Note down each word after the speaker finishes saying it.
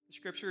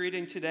Scripture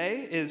reading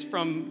today is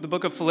from the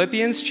book of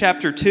Philippians,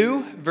 chapter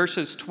 2,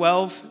 verses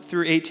 12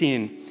 through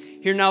 18.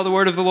 Hear now the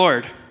word of the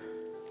Lord.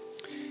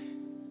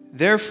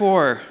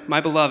 Therefore, my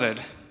beloved,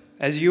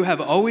 as you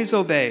have always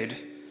obeyed,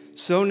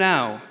 so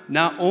now,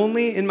 not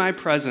only in my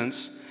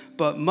presence,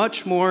 but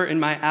much more in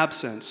my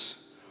absence,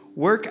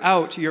 work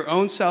out your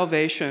own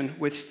salvation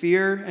with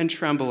fear and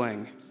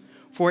trembling,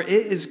 for it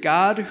is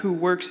God who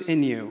works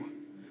in you,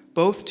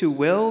 both to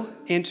will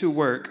and to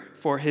work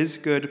for his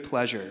good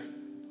pleasure.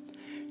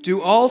 Do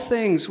all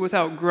things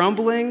without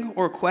grumbling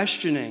or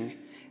questioning,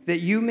 that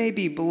you may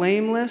be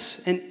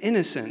blameless and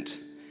innocent,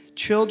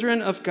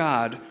 children of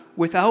God,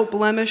 without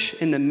blemish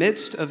in the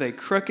midst of a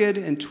crooked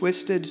and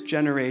twisted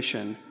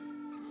generation,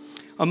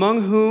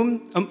 among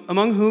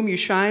whom you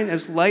shine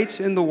as lights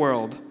in the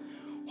world,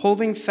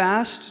 holding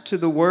fast to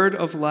the word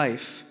of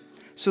life,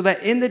 so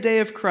that in the day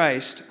of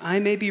Christ I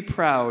may be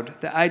proud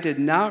that I did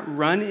not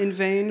run in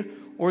vain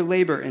or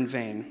labor in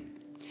vain.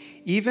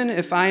 Even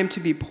if I am to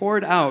be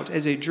poured out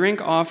as a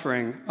drink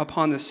offering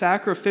upon the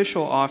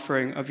sacrificial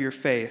offering of your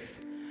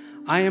faith,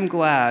 I am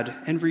glad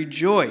and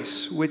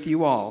rejoice with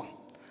you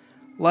all.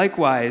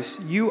 Likewise,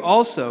 you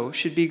also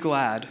should be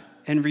glad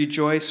and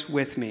rejoice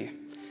with me.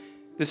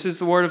 This is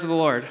the word of the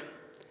Lord.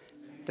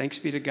 Thanks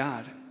be to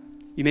God.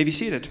 You may be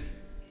seated.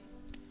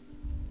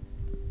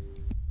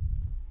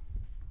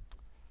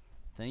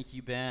 Thank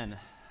you, Ben.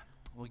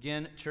 Well,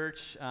 again,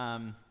 church,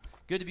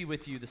 good to be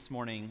with you this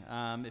morning.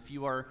 If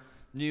you are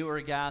new or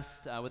a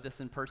guest with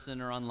us in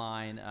person or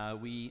online,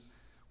 we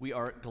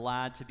are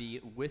glad to be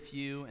with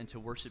you and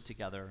to worship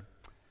together.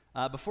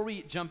 Before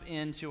we jump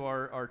into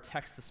our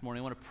text this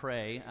morning, I want to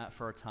pray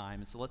for our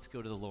time. So let's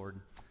go to the Lord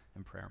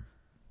in prayer.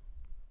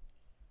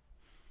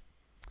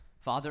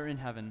 Father in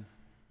heaven,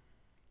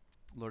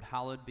 Lord,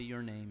 hallowed be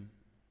your name.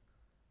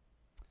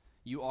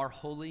 You are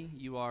holy.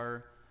 You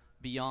are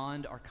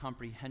beyond our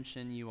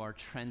comprehension. You are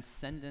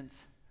transcendent,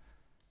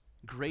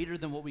 greater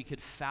than what we could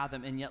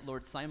fathom, and yet,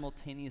 Lord,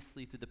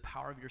 simultaneously, through the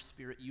power of your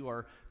Spirit, you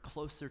are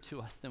closer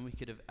to us than we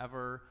could have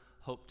ever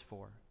hoped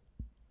for.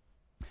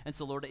 And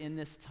so, Lord, in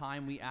this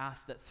time, we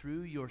ask that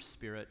through your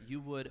Spirit, you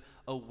would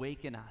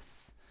awaken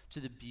us to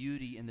the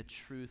beauty and the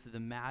truth,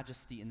 the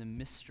majesty and the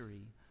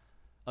mystery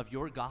of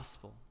your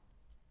gospel.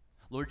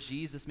 Lord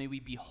Jesus, may we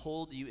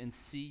behold you and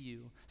see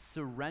you,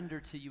 surrender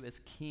to you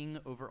as King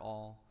over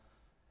all.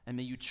 And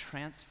may you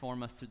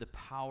transform us through the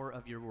power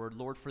of your word.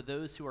 Lord, for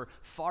those who are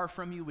far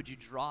from you, would you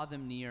draw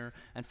them near?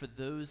 And for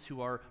those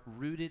who are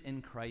rooted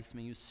in Christ,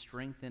 may you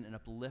strengthen and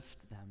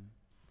uplift them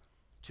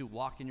to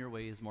walk in your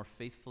ways more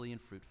faithfully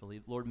and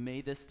fruitfully. Lord, may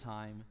this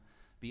time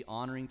be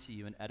honoring to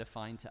you and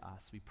edifying to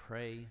us. We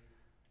pray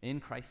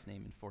in Christ's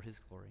name and for his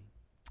glory.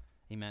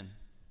 Amen.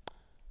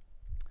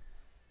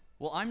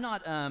 Well, I'm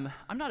not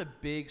a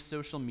big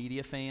social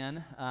media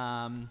fan.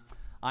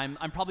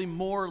 I'm probably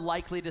more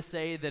likely to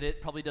say that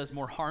it probably does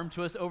more harm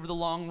to us over the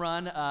long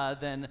run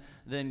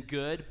than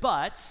good,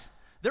 but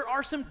there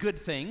are some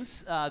good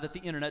things that the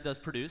internet does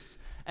produce,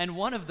 and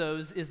one of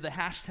those is the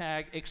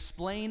hashtag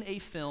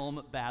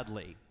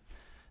 #ExplainAFilmBadly.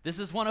 This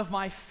is one of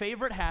my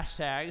favorite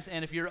hashtags,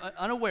 and if you're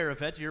unaware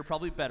of it, you're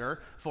probably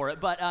better for it,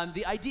 but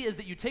the idea is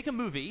that you take a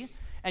movie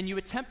and you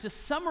attempt to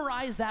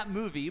summarize that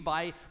movie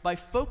by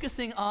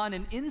focusing on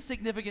an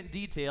insignificant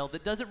detail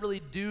that doesn't really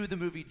do the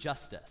movie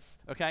justice,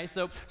 okay?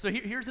 So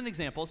here's an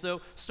example. So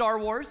Star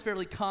Wars,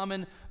 fairly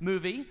common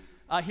movie.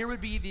 Here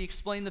would be the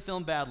explain the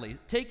film badly.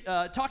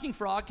 Talking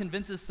frog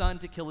convinces son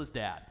to kill his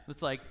dad.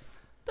 It's like,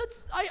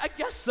 I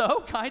guess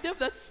so, kind of.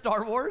 That's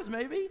Star Wars,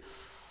 maybe.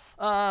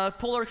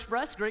 Polar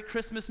Express, great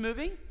Christmas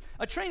movie.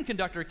 A train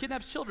conductor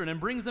kidnaps children and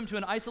brings them to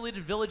an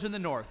isolated village in the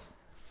north.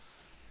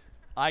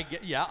 I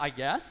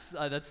guess.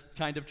 That's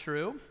kind of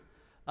true.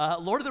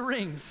 Lord of the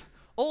Rings.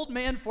 Old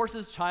man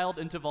forces child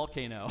into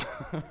volcano.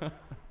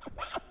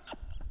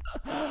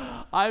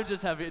 I'm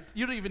just having,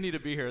 you don't even need to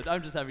be here.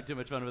 I'm just having too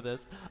much fun with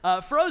this.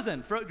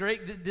 Frozen.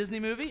 Great Disney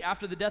movie.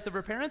 After the death of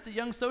her parents, a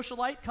young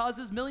socialite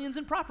causes millions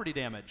in property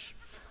damage.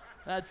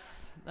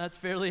 That's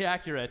fairly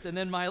accurate. And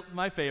then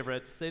my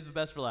favorite, save the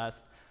best for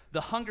last.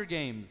 The Hunger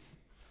Games.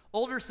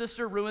 Older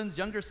sister ruins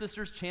younger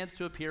sister's chance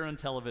to appear on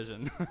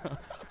television.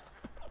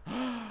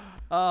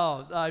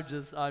 Oh, I'm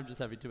just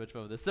having too much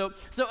fun with this. So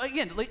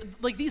again,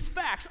 like these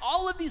facts,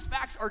 all of these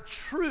facts are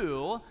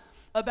true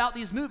about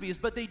these movies,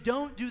 but they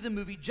don't do the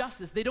movie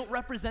justice. They don't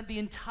represent the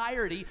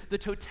entirety, the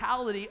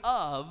totality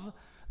of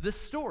the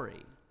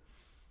story.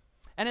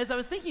 And as I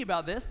was thinking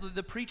about this,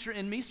 the preacher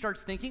in me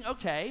starts thinking,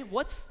 okay,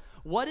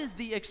 what is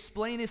the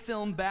explain a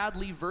film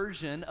badly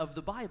version of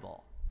the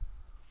Bible?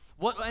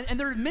 And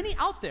there are many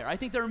out there. I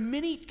think there are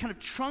many kind of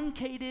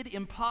truncated,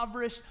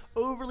 impoverished,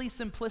 overly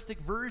simplistic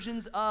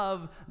versions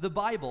of the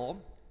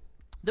Bible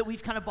that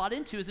we've kind of bought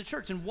into as a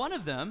church. And one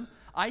of them,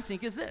 I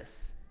think, is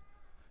this.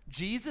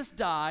 Jesus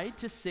died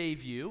to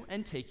save you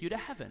and take you to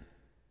heaven.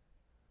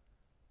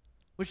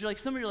 Which you're like,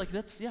 some of you are like,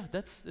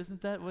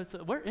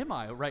 where am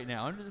I right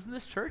now? Isn't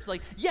this church?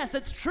 Like, yes,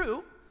 that's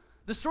true.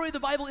 The story of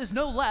the Bible is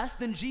no less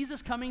than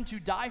Jesus coming to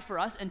die for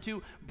us and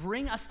to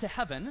bring us to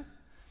heaven.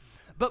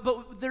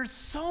 But there's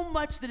so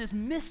much that is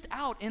missed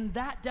out in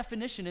that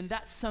definition, in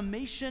that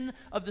summation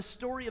of the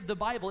story of the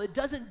Bible. It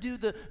doesn't do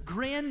the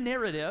grand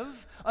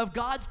narrative of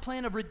God's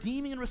plan of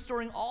redeeming and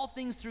restoring all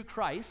things through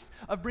Christ,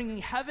 of bringing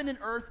heaven and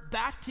earth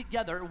back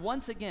together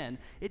once again.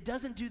 It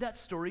doesn't do that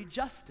story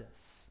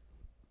justice.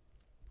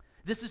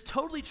 This is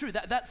totally true.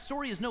 That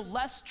story is no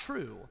less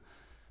true.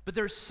 But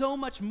there's so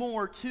much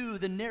more to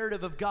the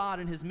narrative of God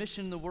and his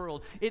mission in the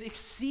world.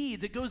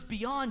 It goes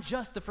beyond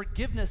just the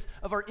forgiveness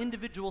of our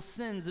individual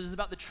sins. It is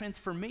about the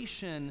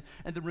transformation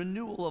and the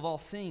renewal of all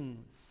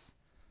things.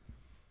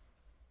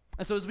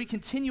 And so as we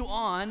continue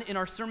on in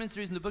our sermon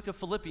series in the book of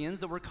Philippians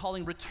that we're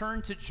calling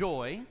Return to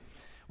Joy,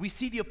 we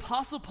see the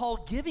Apostle Paul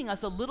giving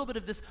us a little bit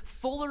of this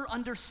fuller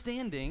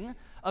understanding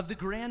of the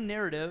grand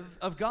narrative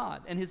of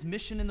God and his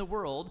mission in the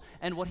world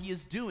and what he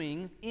is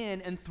doing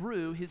in and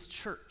through his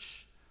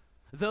church.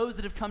 Those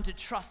that have come to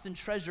trust and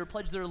treasure,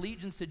 pledge their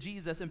allegiance to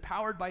Jesus,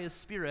 empowered by his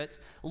Spirit,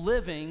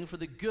 living for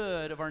the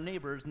good of our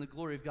neighbors and the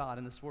glory of God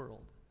in this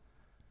world.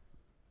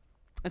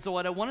 And so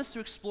what I want us to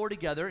explore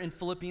together in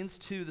Philippians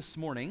 2 this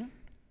morning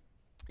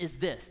is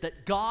this,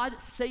 that God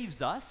saves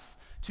us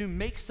to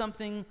make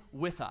something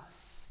with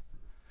us.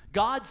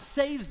 God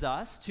saves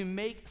us to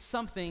make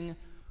something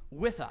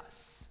with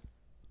us.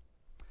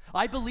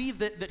 I believe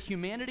that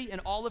humanity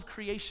and all of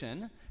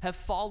creation have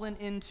fallen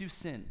into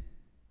sin.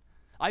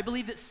 I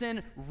believe that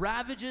sin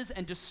ravages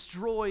and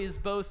destroys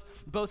both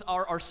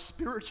our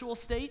spiritual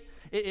state.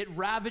 It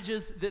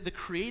ravages the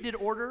created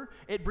order.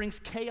 It brings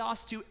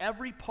chaos to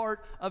every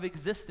part of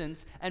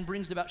existence and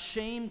brings about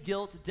shame,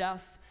 guilt,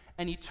 death,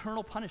 and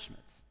eternal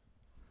punishments.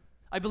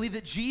 I believe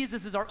that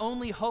Jesus is our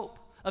only hope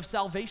of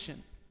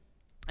salvation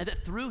and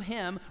that through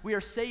him we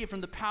are saved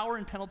from the power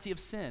and penalty of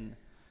sin.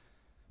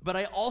 But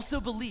I also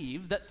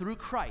believe that through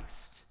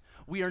Christ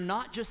we are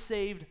not just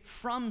saved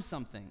from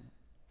something.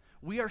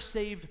 We are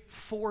saved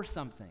for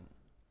something.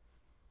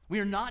 We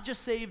are not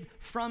just saved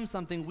from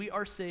something, we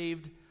are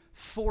saved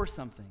for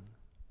something.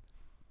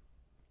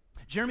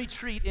 Jeremy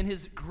Treat, in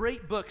his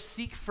great book,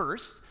 Seek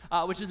First,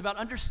 which is about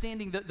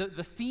understanding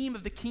the theme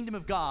of the kingdom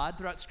of God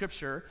throughout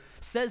Scripture,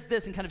 says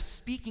this in kind of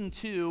speaking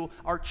to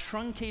our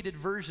truncated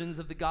versions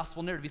of the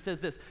gospel narrative. He says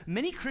this,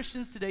 many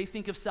Christians today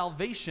think of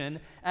salvation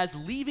as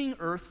leaving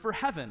earth for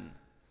heaven.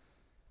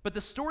 But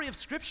the story of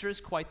Scripture is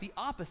quite the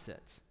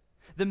opposite.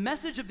 The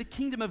message of the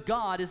kingdom of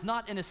God is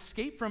not an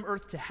escape from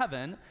earth to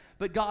heaven,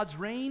 but God's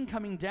reign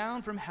coming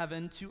down from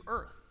heaven to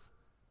earth.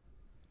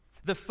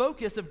 The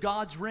focus of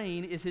God's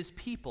reign is his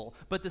people,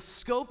 but the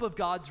scope of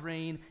God's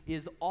reign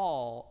is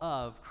all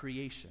of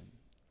creation.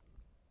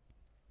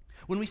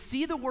 When we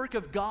see the work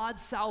of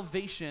God's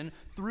salvation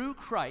through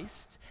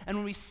Christ, and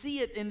when we see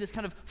it in this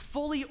kind of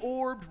fully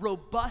orbed,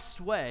 robust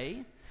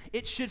way,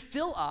 it should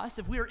fill us,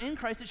 if we are in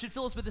Christ, it should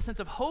fill us with a sense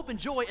of hope and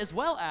joy as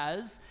well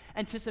as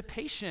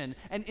anticipation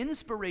and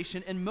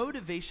inspiration and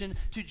motivation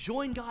to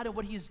join God in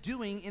what he is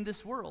doing in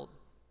this world.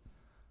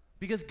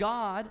 Because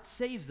God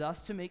saves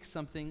us to make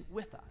something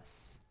with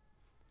us.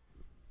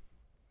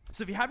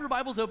 So if you have your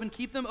Bibles open,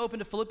 keep them open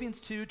to Philippians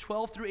 2,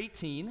 12 through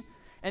 18.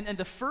 And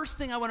the first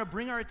thing I want to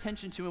bring our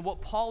attention to and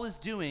what Paul is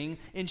doing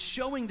in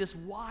showing this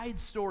wide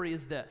story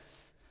is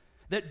this,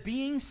 that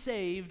being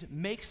saved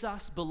makes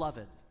us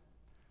beloved.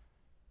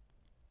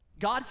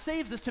 God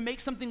saves us to make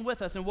something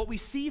with us, and what we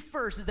see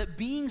first is that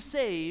being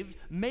saved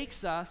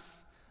makes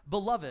us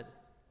beloved.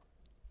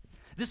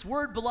 This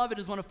word beloved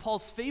is one of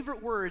Paul's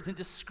favorite words in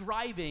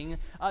describing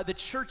the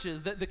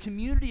churches, the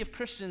community of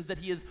Christians that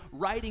he is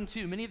writing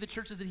to, many of the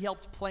churches that he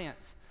helped plant.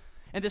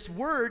 And this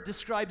word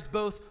describes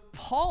both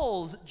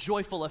Paul's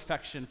joyful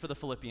affection for the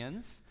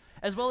Philippians,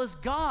 as well as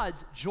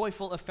God's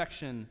joyful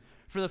affection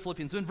for the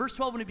Philippians. So in verse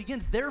 12, when it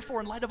begins,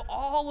 therefore, in light of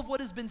all of what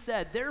has been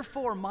said,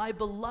 therefore, my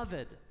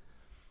beloved,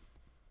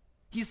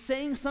 he's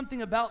saying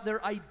something about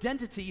their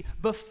identity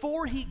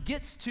before he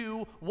gets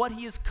to what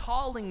he is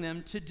calling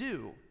them to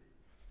do.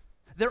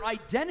 Their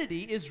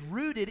identity is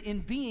rooted in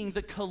being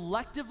the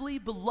collectively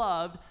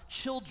beloved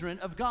children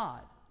of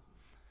God.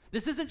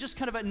 This isn't just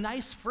kind of a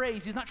nice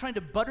phrase. He's not trying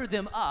to butter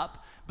them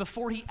up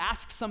before he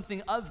asks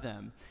something of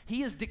them.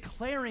 He is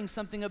declaring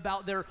something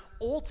about their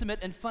ultimate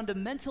and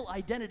fundamental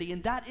identity,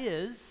 and that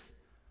is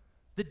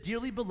the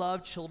dearly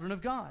beloved children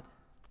of God.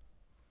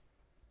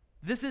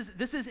 This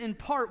is in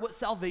part what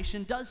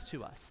salvation does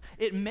to us.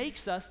 It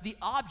makes us the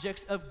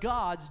objects of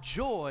God's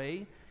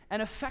joy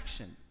and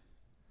affection.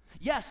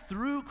 Yes,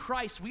 through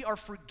Christ we are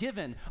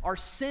forgiven. Our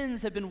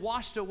sins have been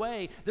washed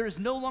away. There is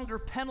no longer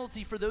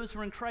penalty for those who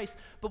are in Christ.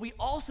 But we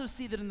also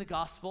see that in the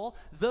gospel,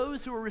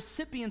 those who are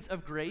recipients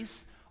of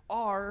grace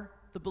are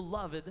the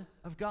beloved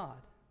of God.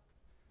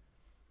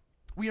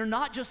 We are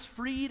not just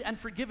freed and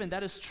forgiven,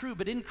 that is true,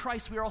 but in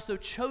Christ we are also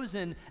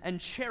chosen and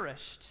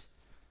cherished.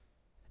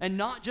 And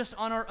not just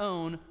on our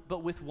own,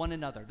 but with one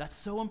another. That's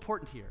so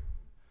important here.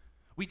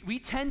 We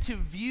tend to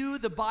view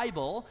the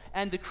Bible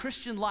and the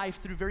Christian life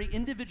through very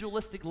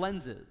individualistic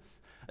lenses.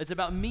 It's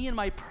about me and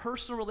my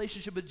personal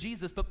relationship with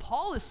Jesus, but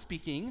Paul is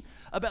speaking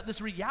about this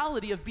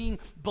reality of being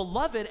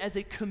beloved as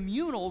a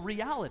communal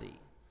reality.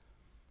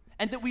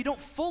 and that we don't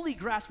fully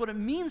grasp what it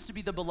means to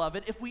be the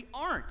beloved if we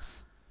aren't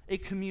a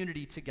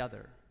community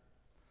together.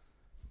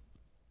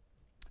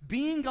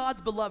 Being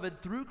God's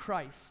beloved through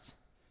Christ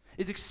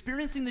is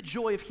experiencing the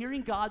joy of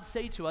hearing God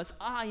say to us,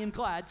 I am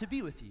glad to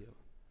be with you.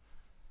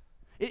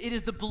 It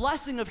is the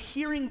blessing of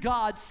hearing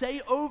God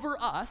say over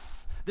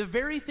us the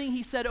very thing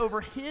he said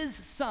over his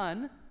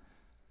son,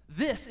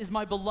 this is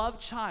my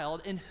beloved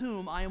child in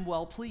whom I am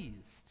well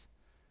pleased.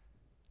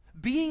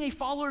 Being a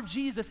follower of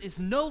Jesus is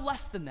no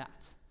less than that,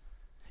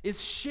 is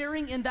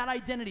sharing in that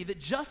identity that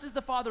just as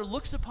the Father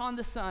looks upon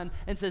the Son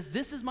and says,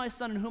 this is my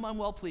Son in whom I'm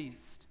well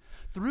pleased,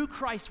 through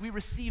Christ we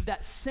receive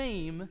that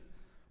same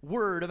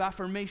word of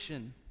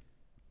affirmation.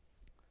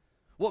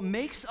 What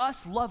makes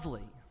us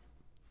lovely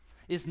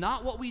is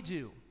not what we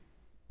do.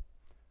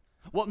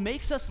 What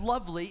makes us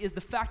lovely is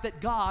the fact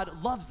that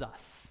God loves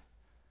us.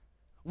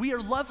 We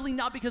are lovely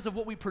not because of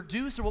what we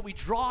produce or what we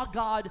draw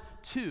God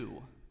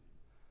to.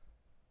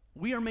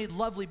 We are made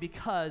lovely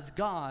because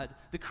God,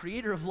 the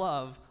creator of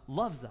love,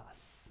 loves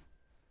us.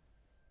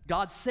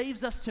 God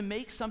saves us to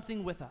make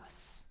something with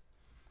us.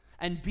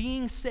 And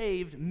being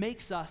saved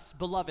makes us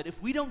beloved.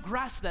 If we don't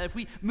grasp that, if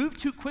we move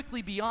too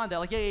quickly beyond that,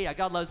 like, yeah,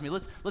 God loves me,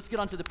 let's get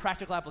on to the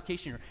practical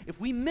application here. If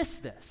we miss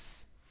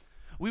this,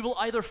 we will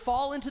either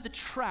fall into the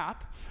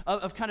trap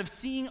of kind of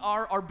seeing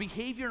our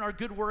behavior and our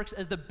good works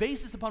as the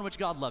basis upon which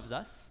God loves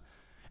us,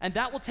 and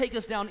that will take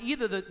us down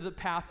either the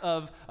path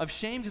of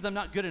shame because I'm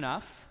not good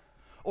enough,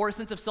 or a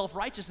sense of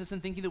self-righteousness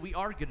and thinking that we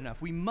are good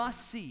enough. We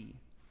must see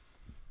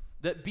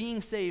that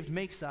being saved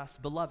makes us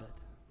beloved.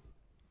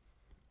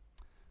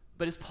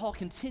 But as Paul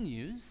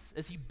continues,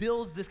 as he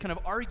builds this kind of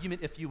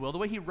argument, if you will, the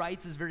way he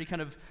writes is very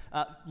kind of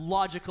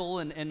logical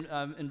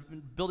and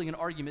building an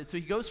argument. So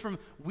he goes from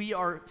we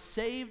are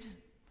saved,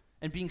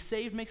 and being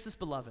saved makes us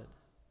beloved.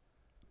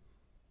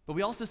 But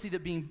we also see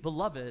that being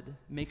beloved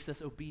makes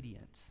us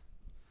obedient.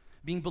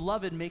 Being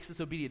beloved makes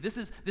us obedient.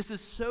 This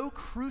is so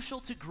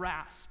crucial to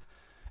grasp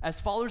as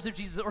followers of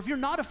Jesus, or if you're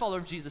not a follower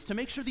of Jesus, to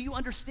make sure that you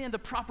understand the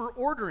proper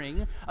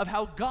ordering of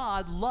how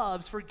God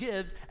loves,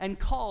 forgives, and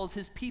calls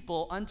his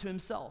people unto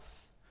himself.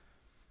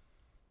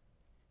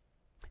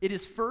 It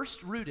is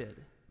first rooted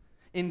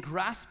in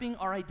grasping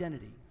our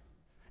identity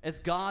as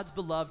God's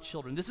beloved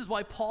children. This is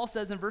why Paul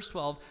says in verse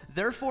 12,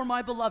 therefore,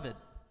 my beloved,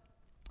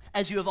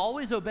 as you have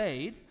always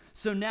obeyed,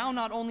 so now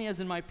not only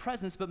as in my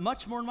presence, but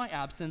much more in my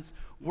absence,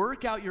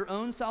 work out your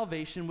own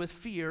salvation with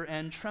fear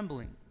and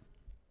trembling.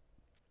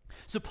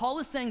 So Paul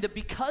is saying that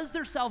because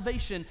their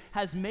salvation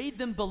has made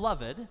them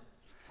beloved,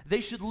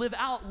 they should live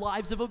out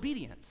lives of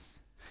obedience.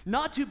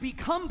 Not to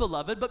become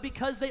beloved, but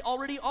because they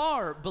already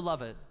are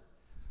beloved.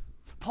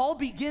 Paul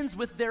begins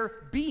with their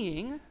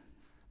being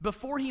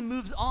before he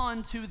moves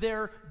on to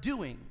their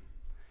doing.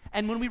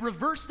 And when we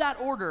reverse that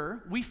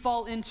order, we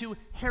fall into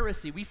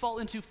heresy, we fall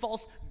into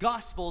false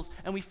gospels,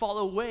 and we fall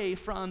away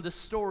from the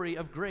story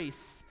of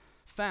grace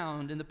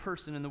found in the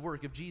person and the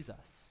work of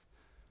Jesus.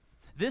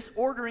 This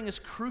ordering is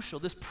crucial,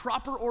 this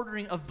proper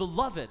ordering of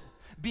beloved,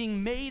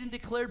 being made and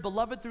declared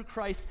beloved through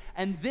Christ,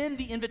 and then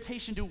the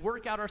invitation to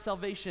work out our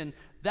salvation,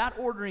 that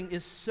ordering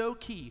is so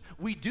key.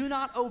 We do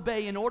not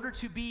obey in order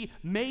to be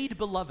made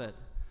beloved,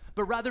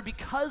 but rather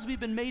because we've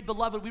been made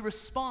beloved, we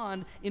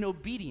respond in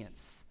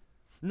obedience,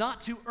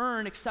 not to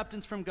earn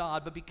acceptance from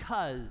God, but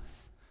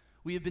because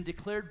we have been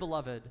declared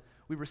beloved,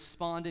 we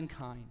respond in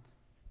kind.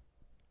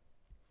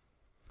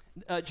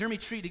 Jeremy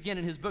Treat, again,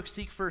 in his book,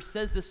 Seek First,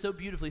 says this so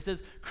beautifully. He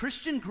says,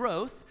 Christian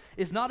growth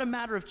is not a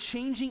matter of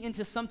changing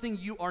into something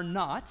you are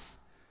not,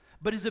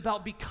 but is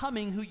about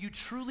becoming who you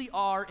truly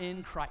are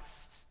in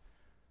Christ.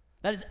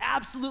 That is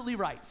absolutely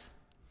right.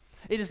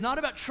 It is not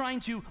about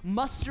trying to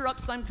muster up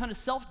some kind of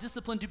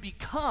self-discipline to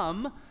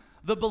become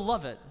the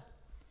beloved,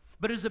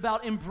 but it is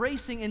about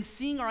embracing and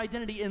seeing our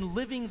identity and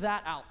living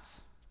that out.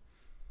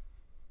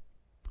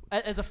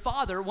 As a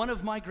father, one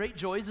of my great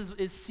joys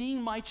is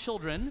seeing my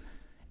children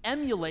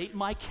emulate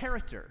my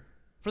character,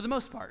 for the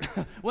most part.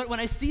 When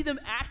I see them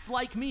act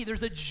like me,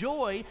 there's a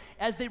joy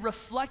as they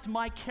reflect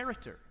my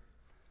character.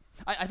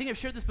 I think I've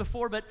shared this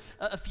before, but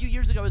a few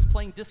years ago I was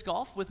playing disc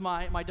golf with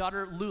my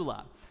daughter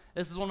Lula.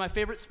 This is one of my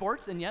favorite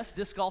sports, and yes,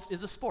 disc golf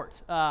is a sport.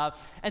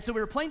 And so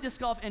we were playing disc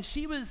golf, and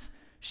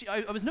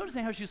I was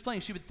noticing how she was playing.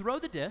 She would throw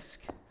the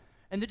disc,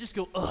 and then just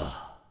go, ugh.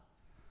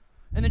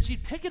 And then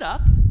she'd pick it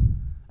up,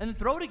 and then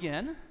throw it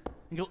again,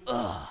 and go,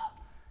 ugh.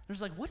 And I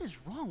was like, what is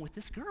wrong with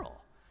this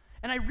girl?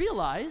 And I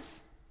realize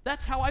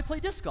that's how I play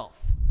disc golf.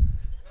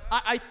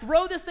 I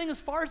throw this thing as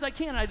far as I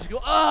can, and I just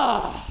go,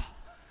 ugh.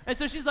 And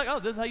so she's like,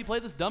 oh, this is how you play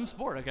this dumb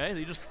sport, okay?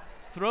 You just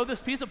throw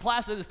this piece of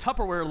plastic, this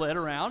Tupperware lid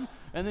around,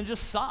 and then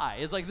just sigh.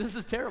 It's like, this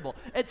is terrible.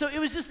 And so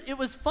it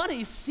was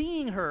funny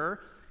seeing her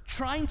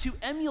trying to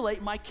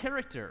emulate my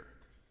character.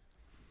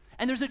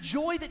 And there's a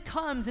joy that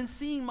comes in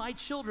seeing my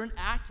children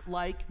act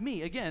like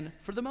me, again,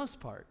 for the most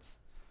part.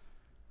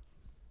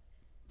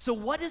 So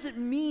what does it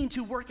mean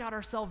to work out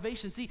our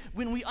salvation? See,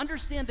 when we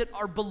understand that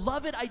our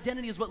beloved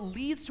identity is what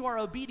leads to our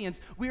obedience,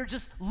 we are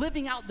just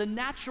living out the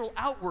natural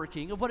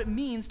outworking of what it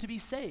means to be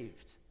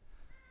saved.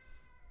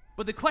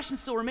 But the question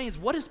still remains,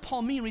 what does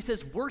Paul mean when he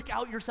says work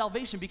out your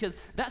salvation? Because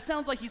that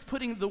sounds like he's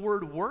putting the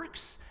word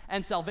works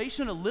and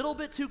salvation a little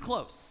bit too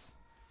close.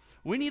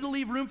 We need to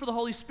leave room for the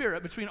Holy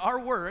Spirit between our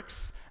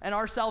works and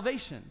our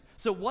salvation.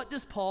 So what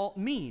does Paul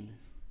mean?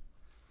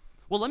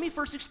 Well, let me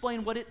first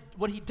explain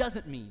what he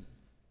doesn't mean.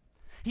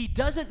 He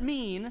doesn't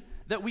mean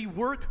that we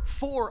work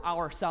for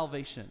our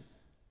salvation,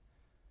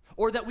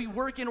 or that we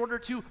work in order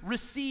to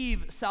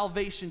receive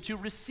salvation, to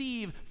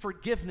receive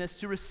forgiveness,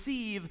 to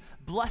receive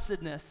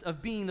blessedness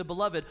of being the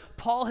beloved.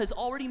 Paul has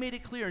already made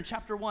it clear in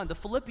chapter 1, the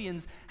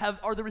Philippians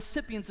are the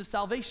recipients of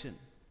salvation.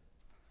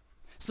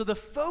 So the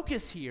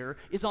focus here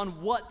is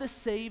on what the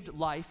saved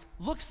life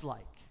looks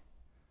like,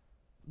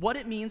 what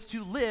it means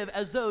to live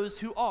as those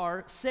who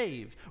are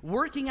saved.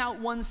 Working out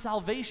one's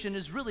salvation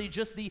is really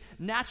just the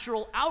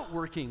natural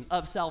outworking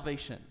of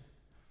salvation.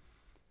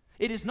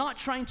 It is not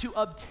trying to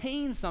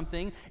obtain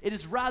something, it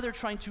is rather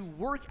trying to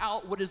work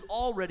out what is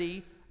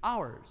already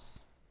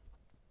ours.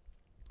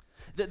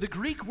 The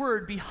Greek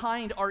word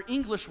behind our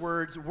English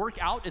words, work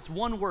out, it's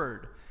one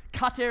word,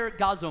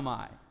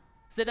 katergazomai.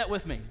 Say that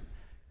with me,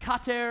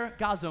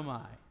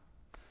 katergazomai.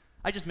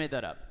 I just made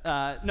that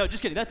up. No,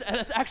 just kidding.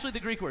 That's actually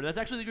the Greek word. That's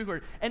actually the Greek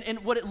word.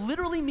 And what it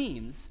literally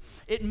means,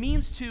 it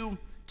means to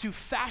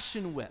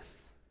fashion with,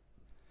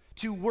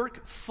 to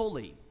work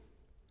fully.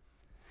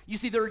 You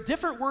see, there are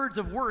different words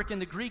of work in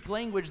the Greek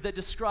language that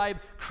describe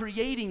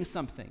creating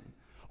something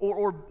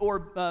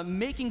or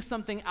making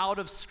something out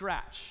of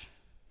scratch.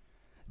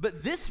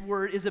 But this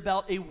word is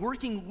about a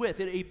working with,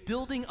 a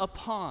building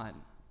upon.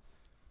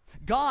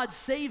 God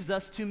saves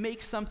us to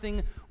make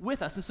something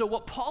with us. And so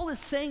what Paul is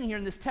saying here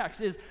in this text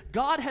is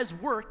God has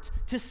worked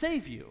to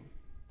save you.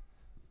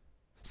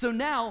 So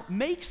now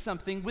make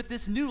something with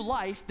this new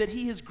life that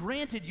he has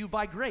granted you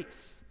by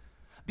grace.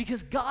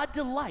 Because God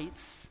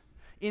delights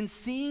in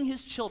seeing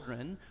his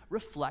children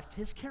reflect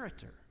his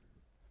character.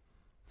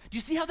 Do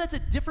you see how that's a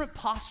different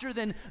posture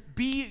than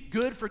be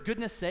good for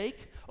goodness sake?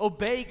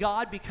 Obey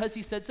God because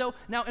he said so?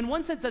 Now, in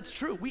one sense, that's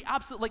true. We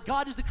absolutely,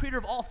 God is the creator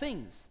of all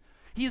things.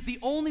 He is the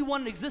only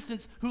one in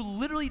existence who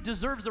literally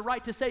deserves the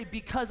right to say,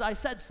 because I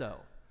said so.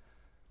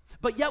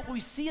 But yet what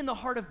we see in the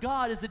heart of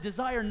God is a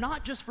desire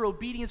not just for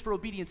obedience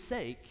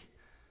sake,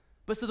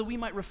 but so that we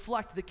might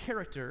reflect the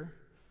character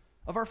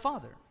of our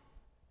Father.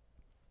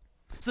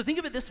 So think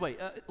of it this way,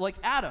 like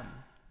Adam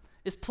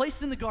is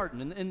placed in the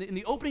garden, in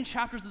the opening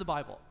chapters of the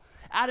Bible.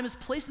 Adam is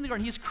placed in the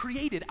garden. He is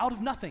created out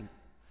of nothing.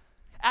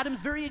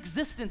 Adam's very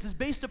existence is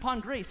based upon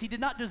grace. He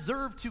did not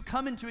deserve to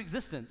come into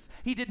existence.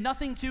 He did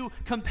nothing to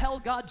compel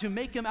God to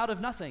make him out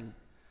of nothing.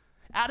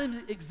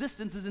 Adam's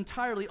existence is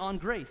entirely on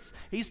grace.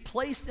 He's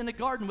placed in a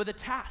garden with a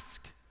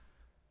task.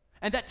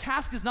 And that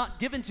task is not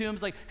given to him.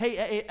 It's like,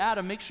 hey,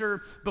 Adam, make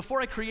sure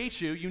before I create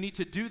you, you need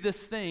to do this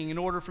thing in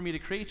order for me to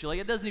create you. Like,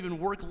 it doesn't even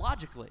work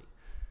logically.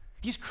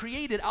 He's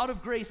created out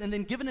of grace and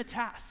then given a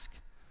task.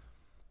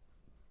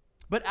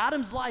 But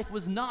Adam's life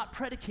was not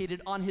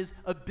predicated on his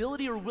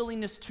ability or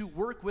willingness to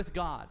work with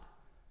God.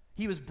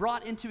 He was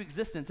brought into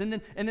existence. And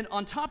then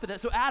on top of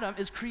that, so Adam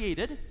is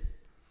created,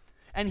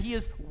 and he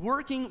is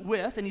working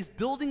with, and he's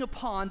building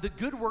upon the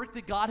good work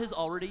that God has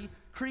already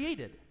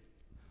created.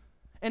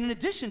 And in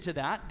addition to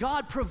that,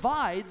 God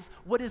provides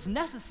what is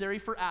necessary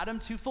for Adam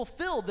to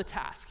fulfill the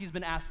task he's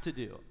been asked to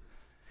do.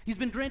 He's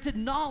been granted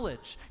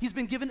knowledge. He's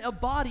been given a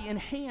body and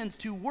hands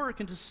to work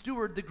and to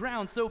steward the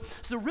ground. So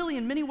really,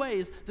 in many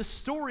ways, the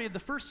story of the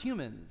first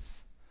humans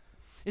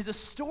is a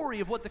story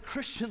of what the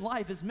Christian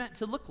life is meant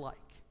to look like.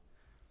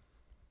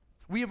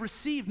 We have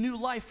received new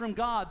life from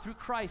God through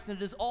Christ,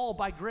 and it is all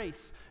by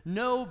grace,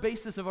 no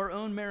basis of our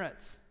own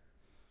merit.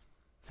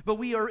 But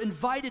we are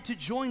invited to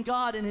join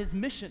God in his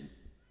mission,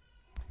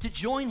 to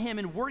join him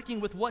in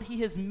working with what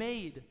he has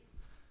made.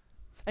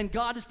 And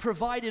God has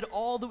provided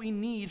all that we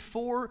need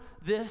for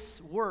this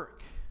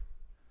work.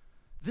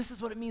 This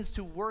is what it means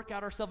to work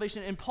out our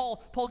salvation. And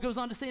Paul goes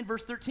on to say in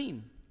verse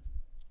 13,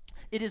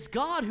 it is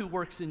God who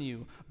works in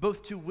you,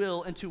 both to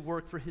will and to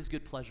work for his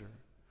good pleasure.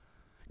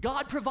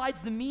 God provides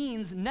the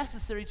means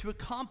necessary to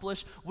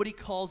accomplish what he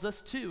calls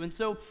us to. And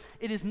so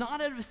it is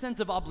not out of a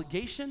sense of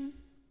obligation,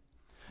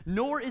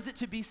 nor is it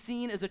to be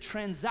seen as a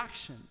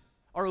transaction,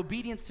 our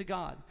obedience to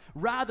God.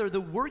 Rather,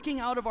 the working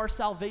out of our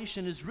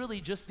salvation is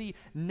really just the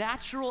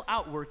natural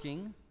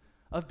outworking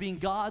of being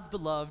God's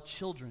beloved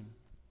children.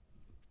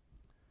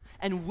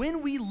 And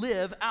when we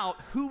live out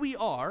who we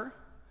are,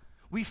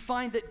 we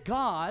find that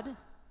God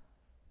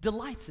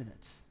delights in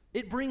it.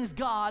 It brings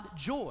God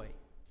joy.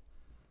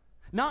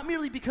 Not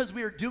merely because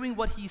we are doing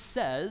what he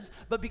says,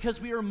 but because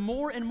we are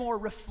more and more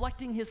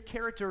reflecting his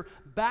character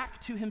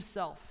back to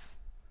himself.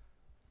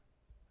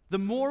 The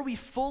more we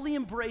fully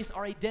embrace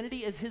our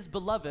identity as his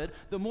beloved,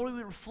 the more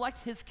we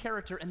reflect his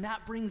character, and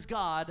that brings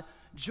God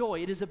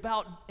joy. It is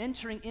about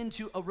entering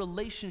into a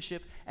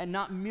relationship and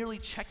not merely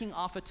checking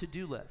off a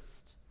to-do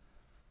list.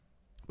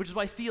 Which is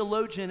why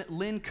theologian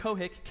Lynn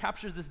Cohick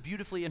captures this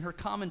beautifully in her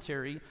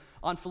commentary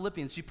on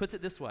Philippians. She puts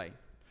it this way: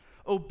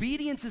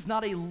 obedience is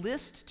not a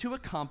list to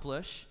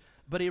accomplish,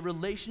 but a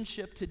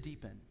relationship to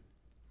deepen.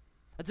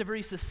 That's a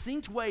very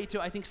succinct way to,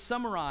 I think,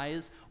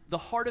 summarize the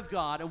heart of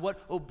God and what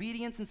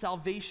obedience and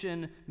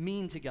salvation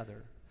mean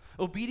together.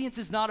 Obedience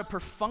is not a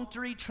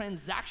perfunctory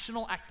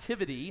transactional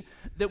activity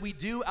that we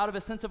do out of a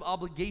sense of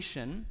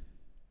obligation.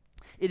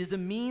 It is a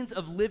means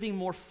of living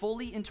more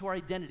fully into our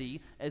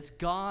identity as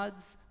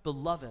God's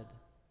beloved.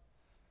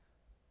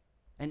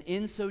 And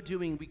in so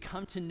doing, we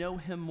come to know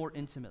him more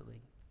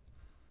intimately.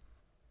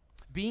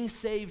 Being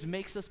saved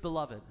makes us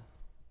beloved.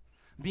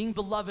 Being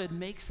beloved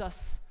makes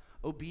us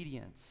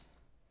obedient.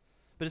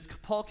 But as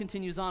Paul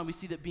continues on, we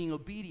see that being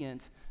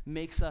obedient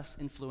makes us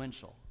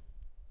influential.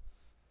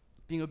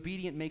 Being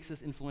obedient makes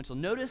us influential.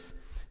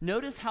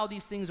 Notice how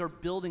these things are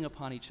building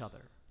upon each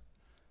other.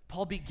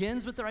 Paul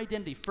begins with their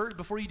identity. First,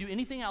 before you do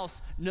anything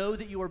else, know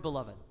that you are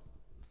beloved.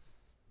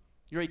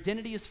 Your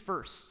identity is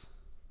first.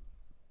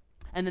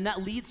 And then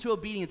that leads to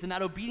obedience, and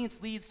that obedience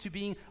leads to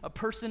being a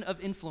person of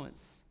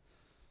influence.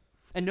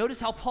 And notice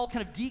how Paul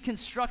kind of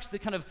deconstructs the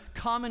kind of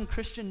common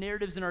Christian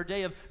narratives in our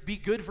day of be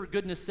good for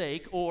goodness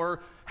sake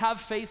or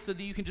have faith so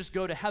that you can just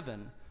go to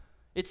heaven.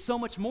 It's so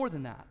much more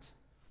than that.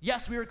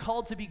 Yes, we are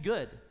called to be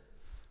good.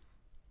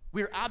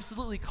 We are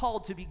absolutely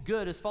called to be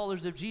good as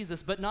followers of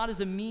Jesus, but not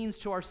as a means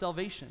to our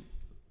salvation.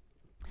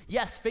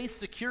 Yes, faith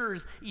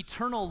secures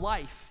eternal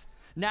life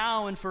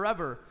now and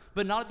forever,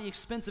 but not at the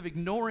expense of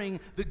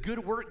ignoring the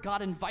good work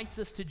God invites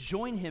us to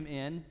join him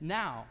in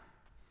now.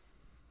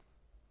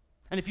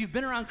 And if you've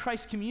been around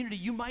Christ's community,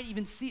 you might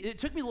even see, it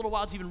took me a little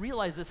while to even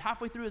realize this.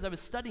 Halfway through as I was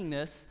studying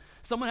this,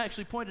 someone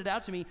actually pointed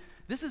out to me,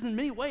 this is in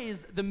many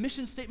ways the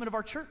mission statement of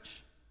our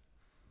church.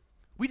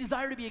 We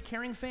desire to be a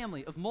caring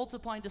family of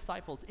multiplying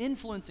disciples,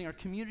 influencing our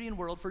community and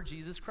world for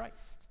Jesus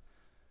Christ.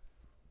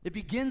 It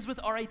begins with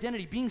our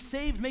identity. Being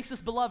saved makes us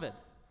beloved.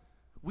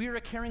 We are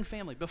a caring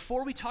family.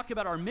 Before we talk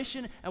about our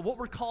mission and what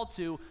we're called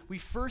to, we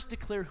first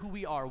declare who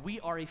we are. We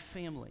are a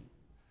family.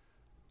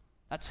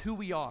 That's who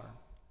we are.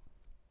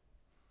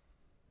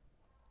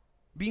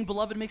 Being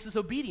beloved makes us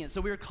obedient,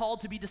 so we are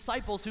called to be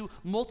disciples who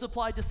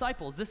multiply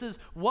disciples. This is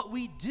what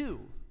we do,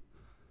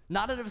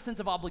 not out of a sense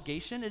of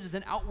obligation. It is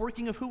an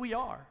outworking of who we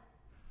are.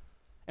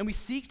 And we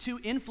seek to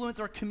influence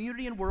our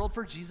community and world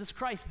for Jesus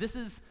Christ. This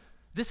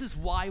is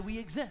why we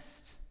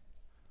exist.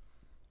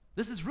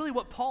 This is really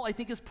what Paul, I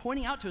think, is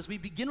pointing out to us. We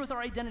begin with our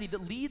identity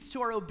that leads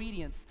to our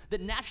obedience,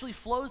 that naturally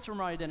flows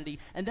from our identity,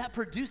 and that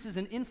produces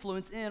an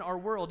influence in our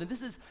world. And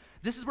this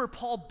is where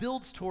Paul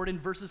builds toward in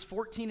verses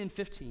 14 and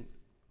 15.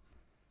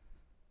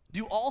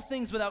 Do all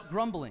things without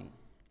grumbling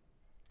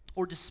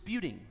or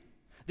disputing,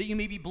 that you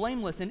may be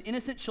blameless and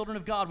innocent children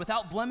of God,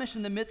 without blemish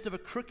in the midst of a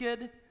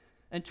crooked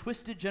and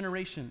twisted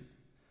generation,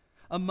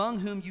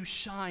 among whom you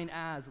shine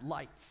as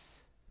lights.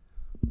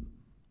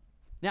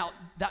 Now,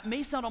 that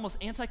may sound almost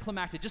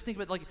anticlimactic. Just think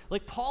about it,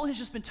 like Paul has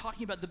just been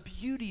talking about the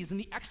beauties and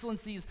the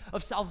excellencies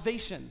of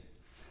salvation,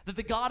 that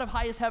the God of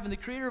highest heaven, the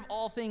creator of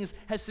all things,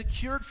 has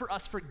secured for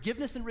us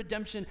forgiveness and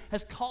redemption,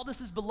 has called us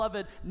his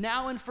beloved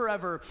now and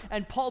forever.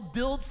 And Paul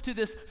builds to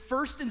this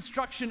first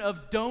instruction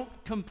of don't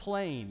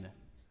complain.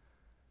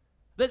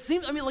 That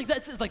seems,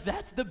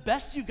 that's the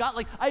best you got.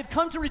 Like, I've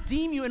come to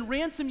redeem you and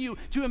ransom you,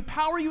 to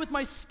empower you with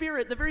my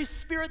spirit. The very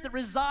spirit that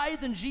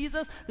resides in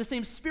Jesus, the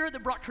same spirit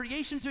that brought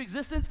creation to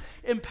existence,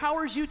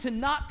 empowers you to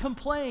not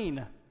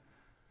complain.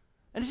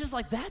 And it's just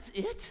like, that's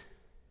it?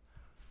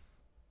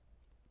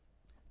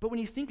 But when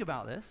you think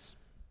about this,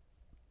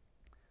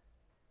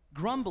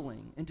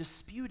 grumbling and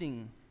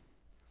disputing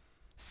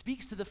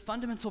speaks to the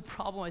fundamental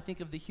problem, I think,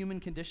 of the human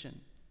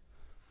condition.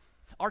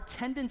 Our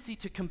tendency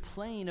to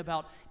complain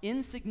about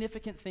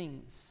insignificant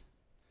things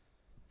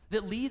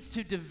that leads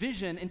to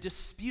division and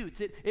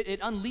disputes. It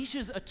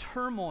unleashes a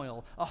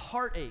turmoil, a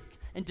heartache,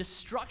 and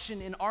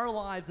destruction in our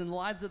lives and the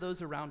lives of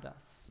those around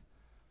us.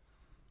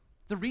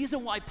 The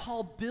reason why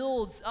Paul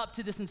builds up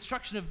to this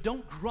instruction of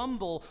don't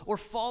grumble or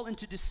fall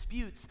into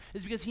disputes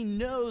is because he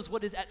knows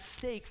what is at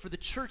stake for the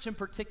church in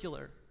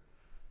particular.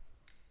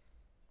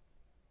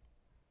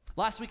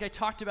 Last week I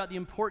talked about the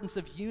importance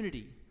of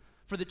unity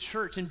for the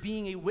church and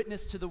being a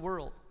witness to the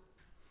world.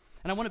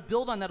 And I want to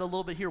build on that a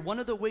little bit here. One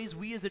of the ways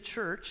we as a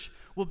church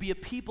will be a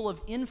people of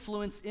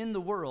influence in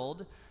the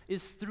world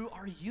is through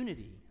our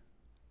unity.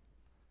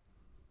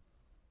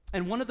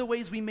 And one of the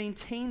ways we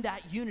maintain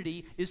that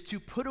unity is to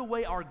put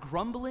away our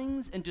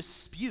grumblings and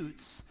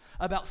disputes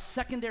about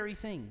secondary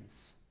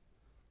things.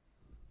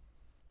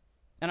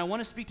 And I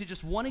want to speak to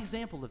just one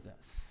example of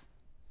this.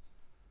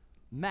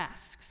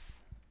 Masks.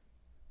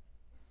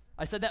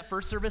 I said that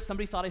first service,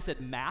 somebody thought I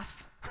said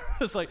math.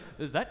 I was like,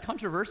 is that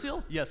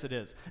controversial? Yes, it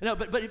is. No,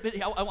 but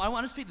I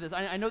want to speak to this.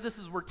 I know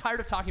we're tired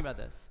of talking about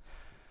this.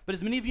 But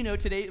as many of you know,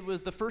 today it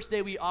was the first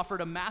day we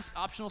offered a mask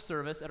optional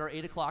service at our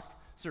 8 o'clock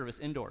service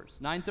indoors.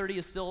 9:30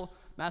 is still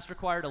mask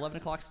required, 11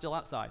 o'clock still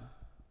outside.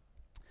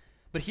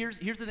 But here's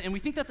the thing, and we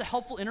think that's a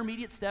helpful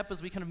intermediate step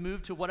as we kind of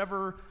move to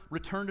whatever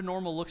return to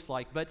normal looks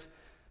like. But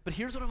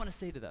here's what I want to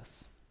say to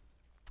this.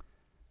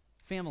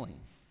 Family,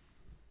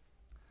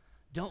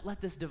 don't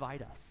let this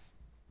divide us.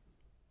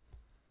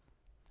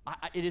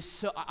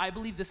 I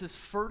believe this is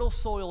fertile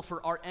soil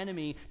for our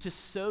enemy to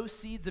sow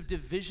seeds of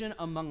division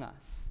among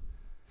us,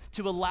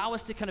 to allow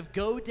us to kind of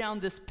go down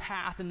this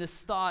path and this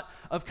thought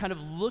of kind of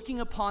looking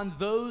upon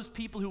those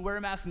people who wear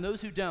masks and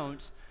those who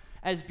don't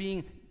as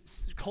being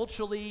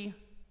culturally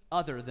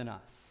other than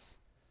us.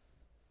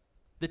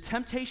 The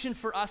temptation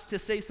for us to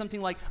say something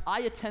like,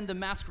 I attend the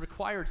mask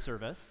required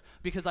service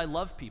because I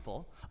love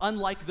people,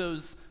 unlike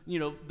those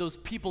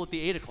people at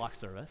the 8 o'clock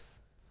service.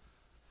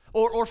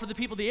 Or for the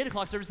people at the 8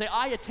 o'clock service, say,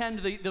 I attend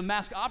the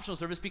mask optional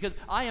service because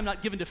I am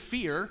not given to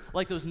fear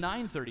like those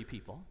 9:30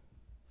 people.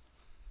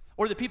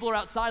 Or the people who are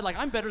outside, like,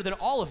 I'm better than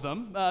all of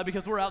them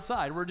because we're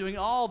outside. We're doing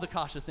all the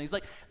cautious things.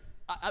 Like,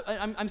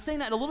 I'm saying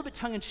that a little bit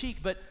tongue-in-cheek,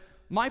 but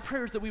my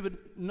prayer is that we would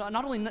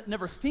not only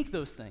never think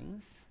those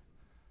things,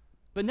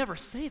 but never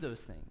say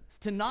those things,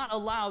 to not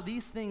allow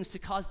these things to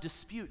cause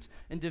dispute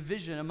and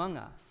division among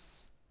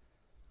us.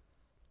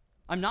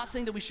 I'm not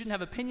saying that we shouldn't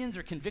have opinions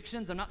or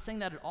convictions. I'm not saying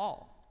that at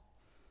all.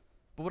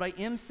 But what I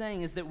am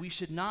saying is that we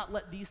should not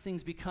let these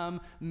things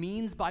become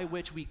means by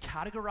which we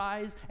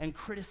categorize and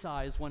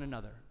criticize one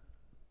another.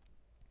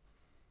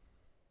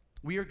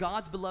 We are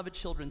God's beloved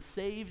children,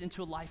 saved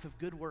into a life of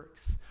good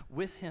works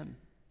with Him,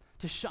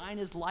 to shine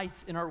as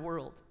lights in our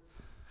world.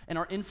 And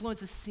our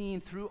influence is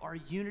seen through our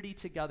unity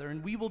together.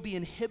 And we will be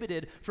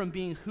inhibited from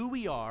being who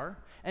we are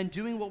and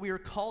doing what we are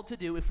called to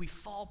do if we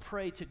fall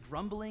prey to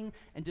grumbling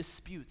and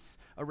disputes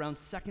around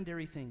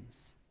secondary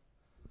things.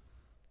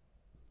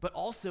 But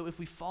also if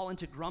we fall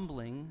into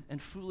grumbling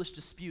and foolish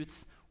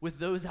disputes with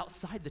those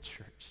outside the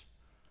church.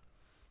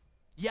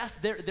 Yes,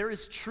 there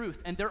is truth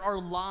and there are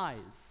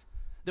lies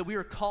that we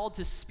are called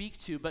to speak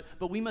to, but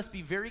we must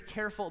be very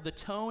careful of the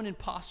tone and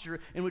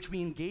posture in which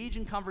we engage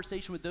in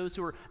conversation with those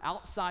who are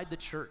outside the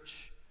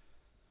church.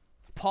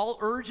 Paul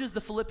urges the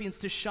Philippians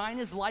to shine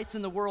as lights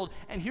in the world,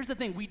 and here's the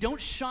thing, we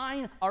don't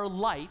shine our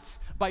light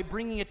by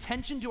bringing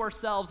attention to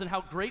ourselves and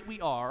how great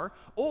we are,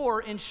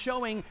 or in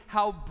showing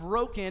how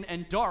broken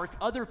and dark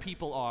other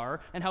people are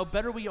and how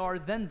better we are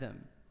than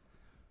them.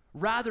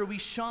 Rather, we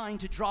shine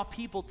to draw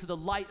people to the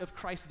light of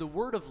Christ, the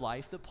word of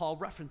life that Paul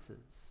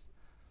references.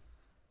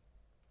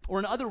 Or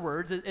in other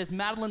words, as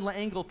Madeleine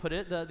L'Engle put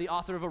it, the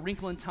author of A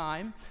Wrinkle in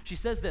Time, she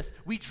says this,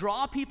 we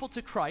draw people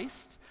to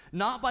Christ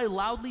not by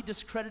loudly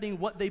discrediting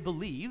what they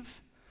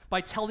believe,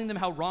 by telling them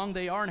how wrong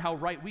they are and how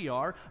right we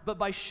are, but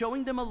by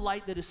showing them a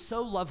light that is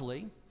so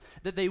lovely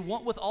that they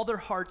want with all their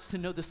hearts to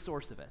know the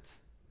source of it.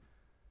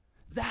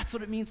 That's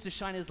what it means to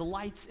shine as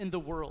lights in the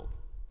world.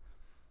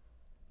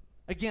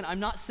 Again,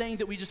 I'm not saying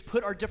that we just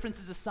put our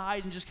differences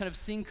aside and just kind of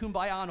sing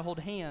Kumbaya and hold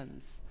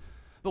hands.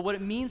 But what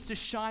it means to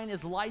shine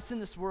as lights in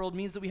this world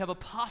means that we have a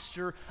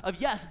posture of,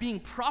 yes,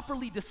 being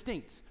properly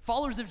distinct.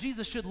 Followers of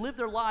Jesus should live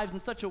their lives in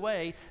such a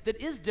way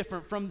that is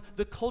different from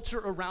the culture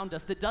around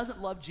us that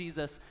doesn't love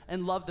Jesus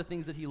and love the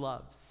things that He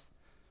loves.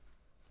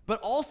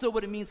 But also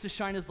what it means to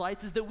shine as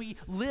lights is that we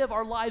live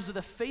our lives with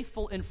a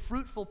faithful and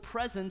fruitful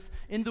presence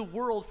in the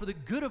world for the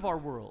good of our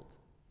world.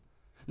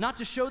 Not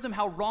to show them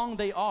how wrong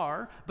they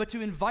are, but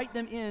to invite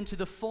them into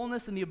the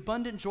fullness and the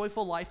abundant,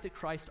 joyful life that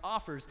Christ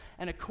offers.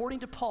 And according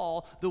to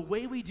Paul, the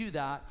way we do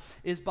that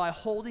is by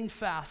holding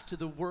fast to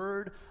the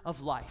word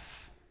of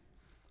life,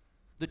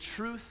 the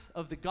truth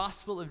of the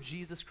gospel of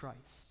Jesus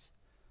Christ.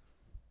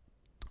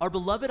 Our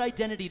beloved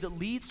identity that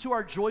leads to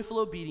our joyful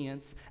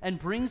obedience and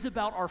brings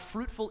about our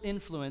fruitful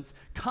influence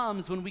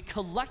comes when we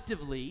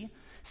collectively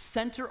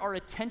center our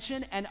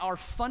attention and our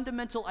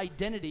fundamental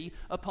identity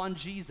upon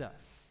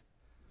Jesus.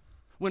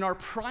 When our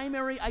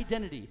primary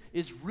identity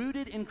is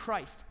rooted in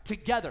Christ,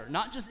 together,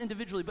 not just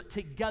individually, but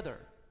together,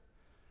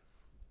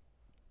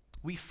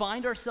 we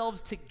find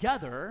ourselves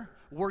together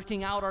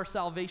working out our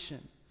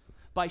salvation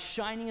by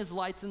shining as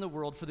lights in the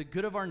world for the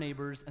good of our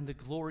neighbors and the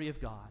glory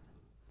of God.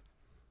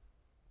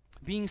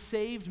 Being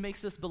saved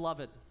makes us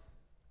beloved.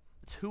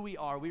 It's who we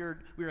are. We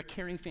are a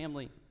caring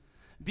family.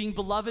 Being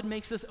beloved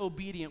makes us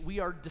obedient. We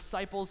are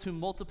disciples who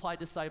multiply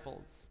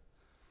disciples.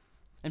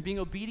 And being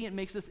obedient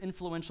makes us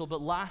influential.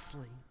 But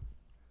lastly,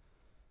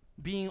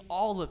 being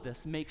all of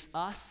this makes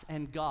us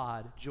and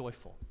God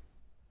joyful.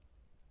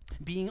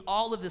 Being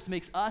all of this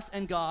makes us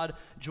and God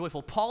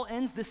joyful. Paul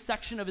ends this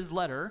section of his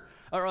letter,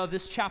 or of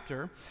this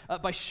chapter,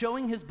 by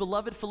showing his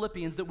beloved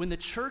Philippians that when the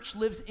church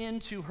lives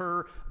into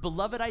her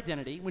beloved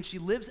identity, when she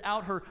lives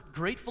out her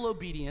grateful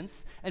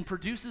obedience and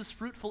produces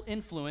fruitful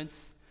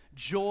influence,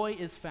 joy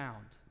is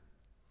found.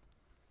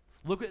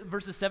 Look at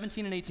verses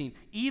 17 and 18.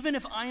 Even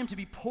if I am to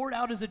be poured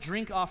out as a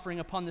drink offering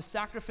upon the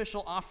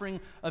sacrificial offering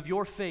of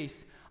your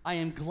faith, I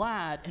am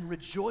glad and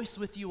rejoice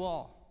with you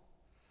all.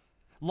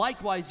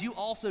 Likewise, you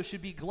also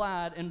should be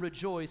glad and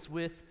rejoice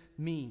with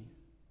me.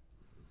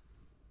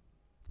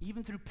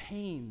 Even through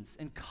pains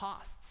and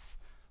costs,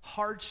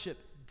 hardship,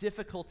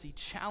 difficulty,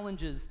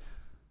 challenges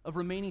of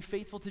remaining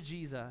faithful to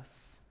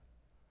Jesus,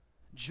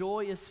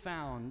 joy is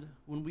found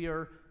when we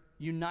are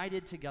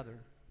united together.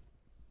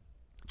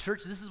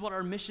 Church, this is what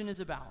our mission is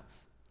about.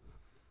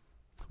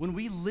 When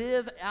we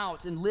live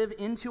out and live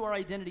into our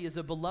identity as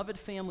a beloved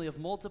family of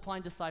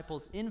multiplying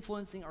disciples,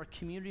 influencing our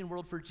community and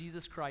world for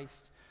Jesus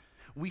Christ,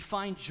 we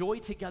find joy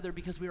together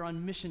because we are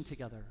on mission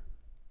together.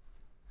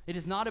 It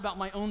is not about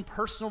my own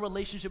personal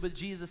relationship with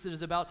Jesus. It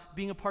is about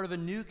being a part of a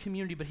new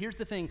community. But here's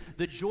the thing,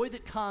 the joy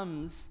that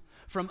comes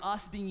from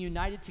us being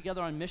united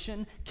together on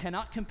mission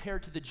cannot compare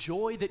to the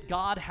joy that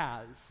God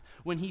has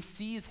when he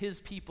sees his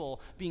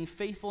people being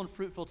faithful and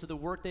fruitful to the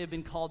work they have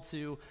been called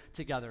to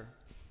together.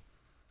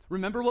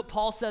 Remember what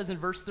Paul says in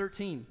verse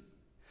 13.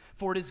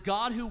 For it is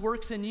God who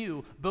works in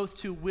you both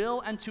to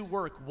will and to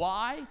work.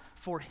 Why?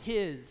 For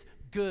his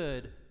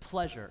good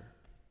pleasure.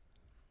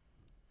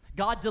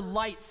 God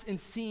delights in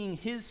seeing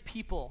his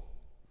people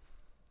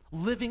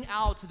living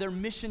out their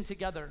mission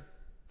together.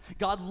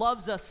 God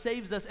loves us,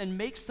 saves us, and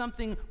makes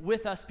something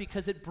with us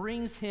because it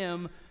brings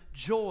him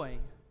joy.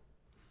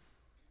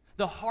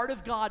 The heart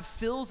of God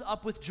fills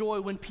up with joy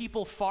when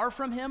people far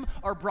from him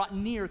are brought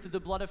near through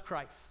the blood of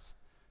Christ.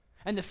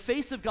 And the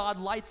face of God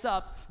lights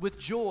up with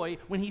joy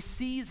when he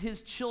sees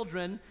his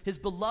children, his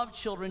beloved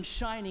children,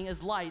 shining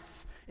as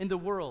lights in the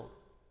world.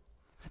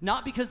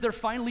 Not because they're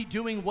finally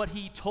doing what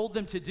he told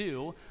them to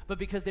do, but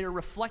because they are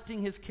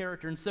reflecting his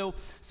character. And so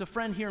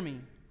friend, hear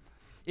me.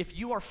 If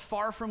you are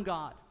far from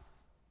God,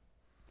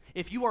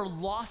 if you are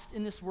lost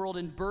in this world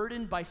and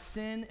burdened by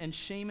sin and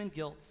shame and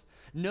guilt,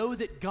 know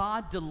that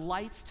God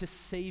delights to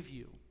save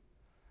you,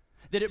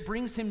 that it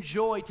brings him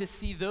joy to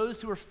see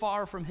those who are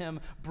far from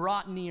him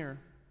brought near.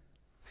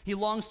 He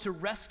longs to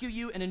rescue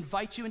you and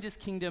invite you into his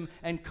kingdom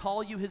and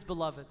call you his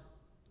beloved.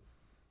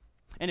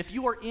 And if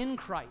you are in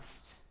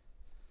Christ,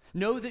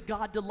 know that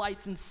God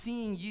delights in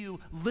seeing you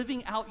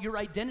living out your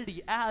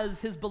identity as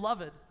his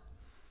beloved.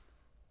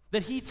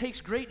 That he takes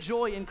great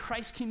joy in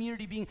Christ's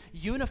community being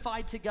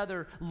unified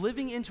together,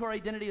 living into our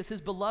identity as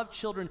his beloved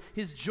children.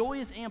 His joy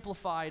is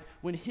amplified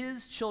when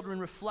his children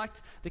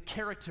reflect the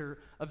character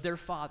of their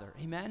Father.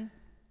 Amen?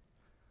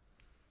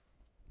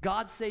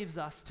 God saves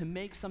us to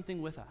make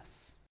something with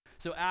us.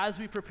 So as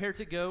we prepare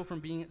to go from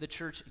being the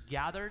church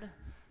gathered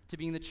to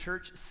being the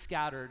church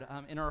scattered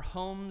in our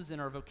homes, in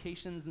our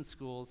vocations and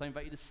schools, I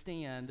invite you to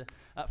stand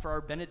for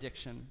our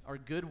benediction, our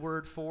good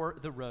word for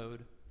the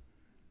road.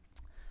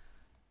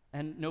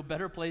 And no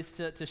better place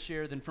to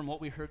share than from what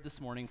we heard this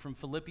morning from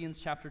Philippians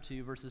chapter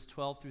 2, verses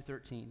 12 through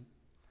 13.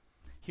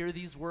 Hear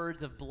these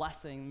words of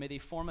blessing. May they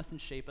form us and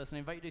shape us. And I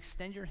invite you to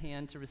extend your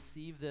hand to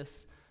receive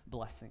this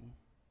blessing.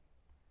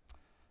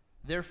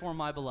 Therefore,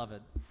 my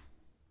beloved,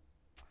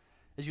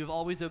 as you have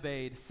always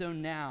obeyed, so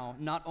now,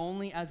 not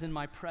only as in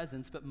my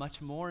presence, but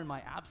much more in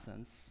my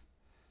absence,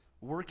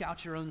 work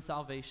out your own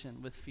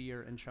salvation with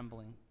fear and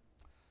trembling.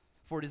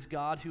 For it is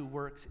God who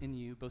works in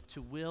you, both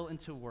to will and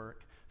to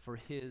work for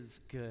his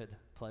good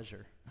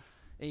pleasure.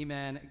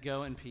 Amen.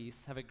 Go in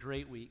peace. Have a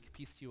great week.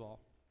 Peace to you all.